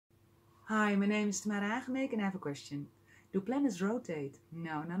Hi, my name is Tamara Aangemeek and I have a question. Do planets rotate?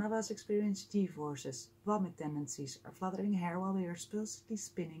 No, none of us experience G-forces, vomit tendencies, or fluttering hair while we are supposedly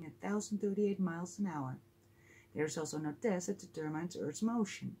spinning at 1038 miles an hour. There is also no test that determines Earth's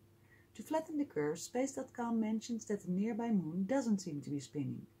motion. To flatten the curve, Space.com mentions that the nearby moon doesn't seem to be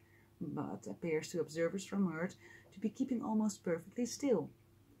spinning, but appears to observers from Earth to be keeping almost perfectly still.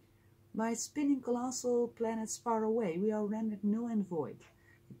 By spinning colossal planets far away, we are rendered null and void.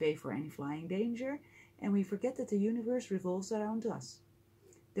 We pay for any flying danger, and we forget that the universe revolves around us.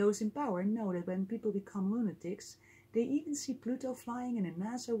 Those in power know that when people become lunatics, they even see Pluto flying in a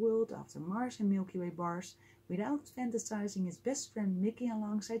NASA world after Mars and Milky Way bars without fantasizing his best friend Mickey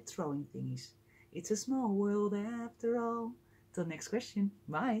alongside throwing thingies. It's a small world after all. Till next question.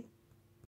 Bye!